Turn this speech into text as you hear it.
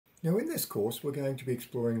Now in this course we're going to be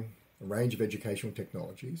exploring a range of educational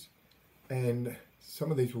technologies, and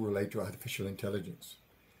some of these will relate to artificial intelligence.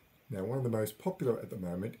 Now one of the most popular at the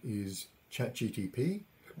moment is ChatGTP,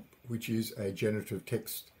 which is a generative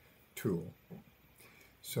text tool.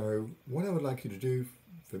 So what I would like you to do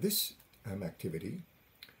for this activity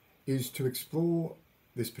is to explore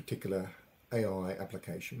this particular AI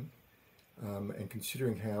application and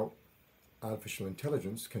considering how artificial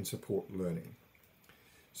intelligence can support learning.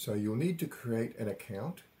 So you'll need to create an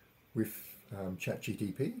account with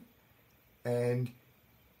ChatGTP, and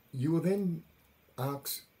you will then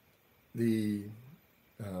ask the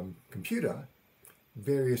computer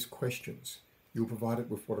various questions. You'll provide it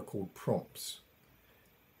with what are called prompts.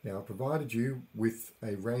 Now, I've provided you with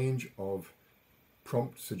a range of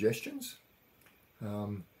prompt suggestions,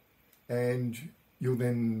 and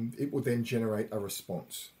it will then generate a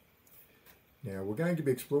response. Now, we're going to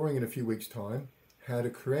be exploring in a few weeks' time how to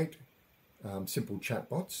create simple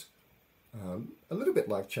chatbots, a little bit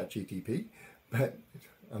like ChatGTP, but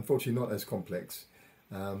unfortunately not as complex.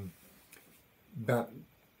 But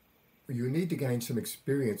you need to gain some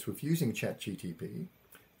experience with using ChatGTP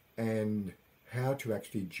and how to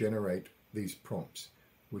actually generate these prompts,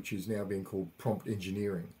 which is now being called prompt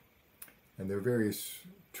engineering. And there are various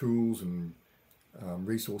tools and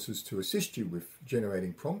resources to assist you with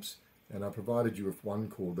generating prompts, and I provided you with one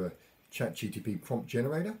called the ChatGTP Prompt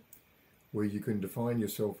Generator, where you can define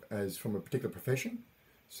yourself as from a particular profession,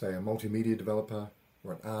 say a multimedia developer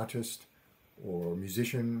or an artist or a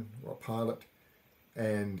musician or a pilot,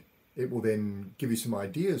 and it will then give you some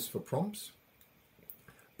ideas for prompts.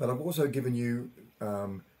 But I've also given you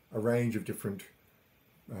a range of different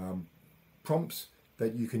prompts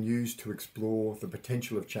that you can use to explore the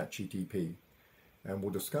potential of ChatGTP, and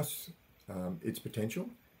we'll discuss its potential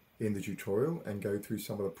in the tutorial and go through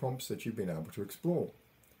some of the prompts that you've been able to explore.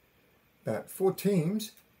 But for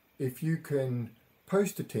Teams, if you can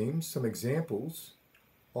post to Teams some examples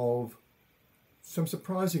of some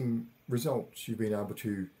surprising results you've been able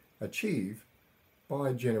to achieve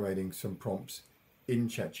by generating some prompts in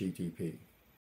ChatGTP.